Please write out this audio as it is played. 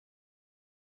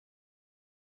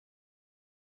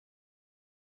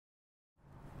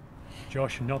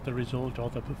Josh, not the result or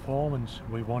the performance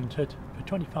we wanted. For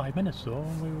 25 minutes though,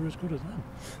 we were as good as them.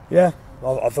 Yeah,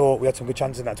 I thought we had some good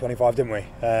chances in that 25, didn't we?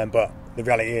 But the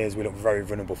reality is we look very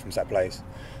vulnerable from set plays.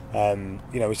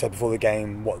 We said before the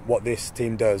game what this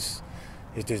team does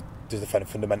is does the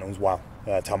fundamentals well.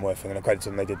 Tamworth, I'm going to credit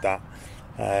them, they did that.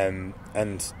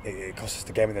 And it cost us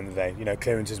the game at the end of the day.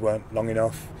 Clearances weren't long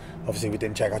enough. Obviously we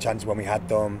didn't check our chances when we had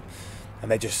them, and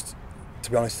they just,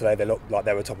 to be honest, today they looked like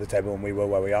they were top of the table and we were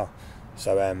where we are.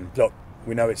 So look,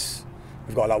 we know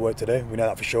we've got a lot of work to do. We know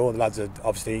that for sure. The lads are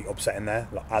obviously upsetting there,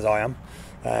 as I am.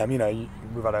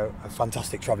 We've had a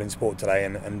fantastic travelling sport today,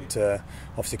 and to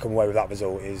obviously come away with that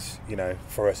result is,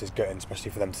 for us, is good, and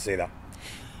especially for them to see that.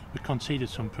 We conceded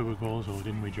some poor goals, though,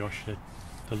 didn't we, Josh?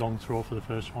 The long throw for the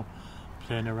first one,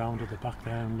 playing around at the back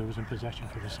there and losing possession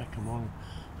for the second one.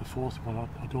 The fourth one,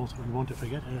 I don't think we want to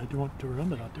forget it. I don't want to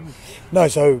remember that, do we? No,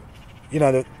 so,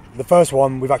 the first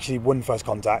one, we've actually won first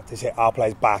contact. It's hit our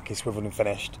players back, it's swiveled and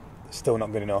finished. Still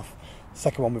not good enough. The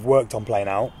second one, we've worked on playing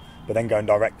out, but then going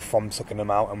direct from sucking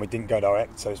them out, and we didn't go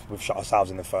direct, so we've shot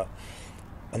ourselves in the foot.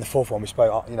 And the fourth one, we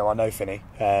spoke, I know Finney,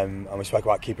 and we spoke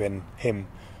about keeping him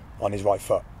on his right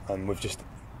foot, and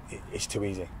it's too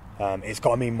easy. It's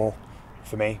got to mean more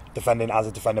for me, defending as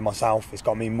a defender myself. It's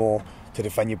got to mean more to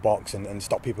defend your box and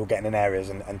stop people getting in areas,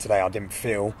 and today I didn't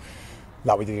feel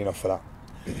that we did enough for that.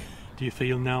 Do you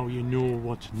feel now you know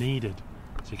what's needed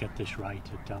to get this right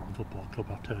at Darlington Football Club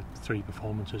after 3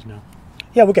 performances now?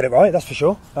 Yeah, we'll get it right, that's for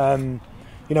sure.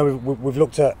 We've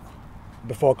looked at,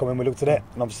 before coming, we looked at it,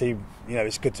 and obviously,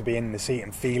 it's good to be in the seat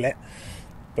and feel it.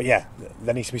 But yeah,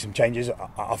 there needs to be some changes.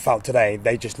 I felt today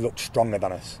they just looked stronger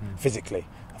than us physically.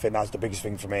 I think that's the biggest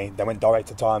thing for me. They went direct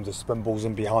at times, they spun balls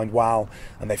in behind,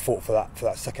 and they fought for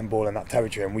that second ball in that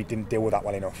territory, and we didn't deal with that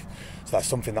well enough. So that's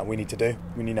something that we need to do.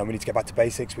 We need to get back to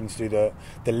basics. We need to do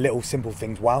the little simple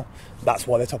things well. That's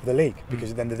why they're top of the league, because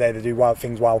at the end of the day they do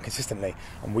things well consistently,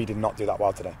 and we did not do that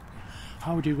well today.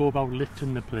 How do you go about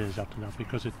lifting the players after that?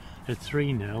 Because at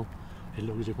 3-0, it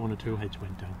looks as if 1 or 2 heads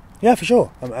went down. Yeah, for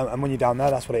sure. And when you're down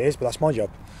there, that's what it is. But that's my job,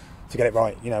 to get it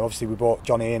right. Obviously we brought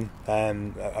Johnny in,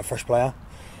 a fresh player.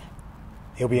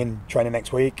 He'll be in training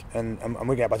next week, and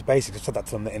we'll get back to basics. I've said that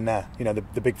to them in there.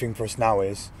 The big thing for us now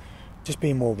is just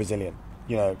being more resilient.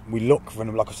 We look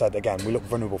vulnerable, like I said again, we look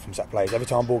vulnerable from set plays. Every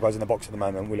time ball goes in the box at the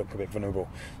moment, we look a bit vulnerable.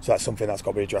 So that's something that's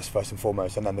got to be addressed first and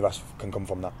foremost, and then the rest can come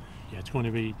from that. Yeah, it's going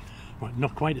to be, well,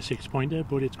 not quite a 6-pointer,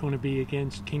 but it's going to be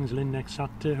against Kings Lynn next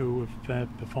Saturday, who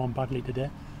have performed badly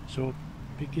today. So,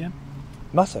 big game.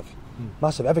 Massive.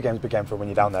 Every game's a big game for when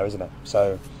you're down there, isn't it?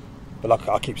 So, but like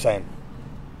I keep saying,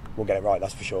 we'll get it right,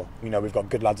 that's for sure. We've got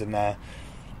good lads in there.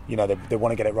 They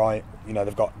want to get it right.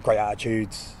 They've got great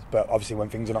attitudes, but obviously when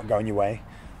things are not going your way,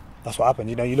 that's what happens.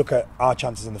 You look at our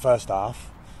chances in the first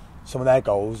half, some of their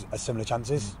goals are similar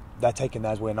chances. They're taking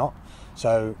theirs, we're not.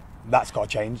 So that's got to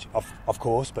change, of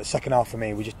course. But second half for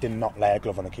me, we just did not lay a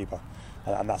glove on the keeper,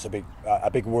 and that's a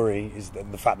big worry, is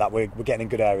the fact that we're getting in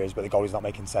good areas, but the goalie's not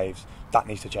making saves. That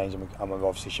needs to change, and we're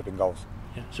obviously shipping goals.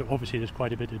 Yeah, so obviously there's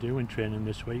quite a bit to do in training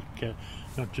this week,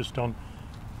 not just on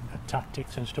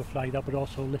tactics and stuff like that, but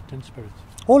also lifting spirits.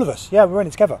 All of us, yeah, we're in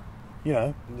it together.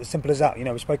 As simple as that.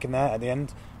 We spoke in there at the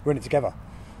end. We're in it together.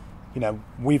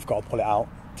 We've got to pull it out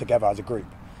together as a group,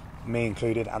 me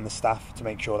included, and the staff, to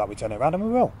make sure that we turn it around, and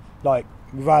we will.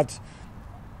 We've had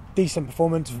decent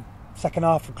performance second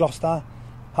half for Gloucester,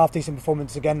 half decent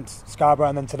performance against Scarborough,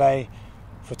 and then today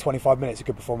for 25 minutes a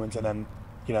good performance, and then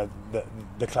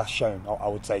the class shown, I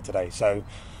would say, today. So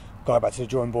go back to the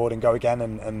drawing board and go again,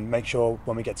 and make sure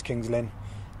when we get to Kings Lynn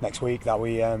next week that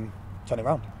we turn it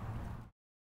around.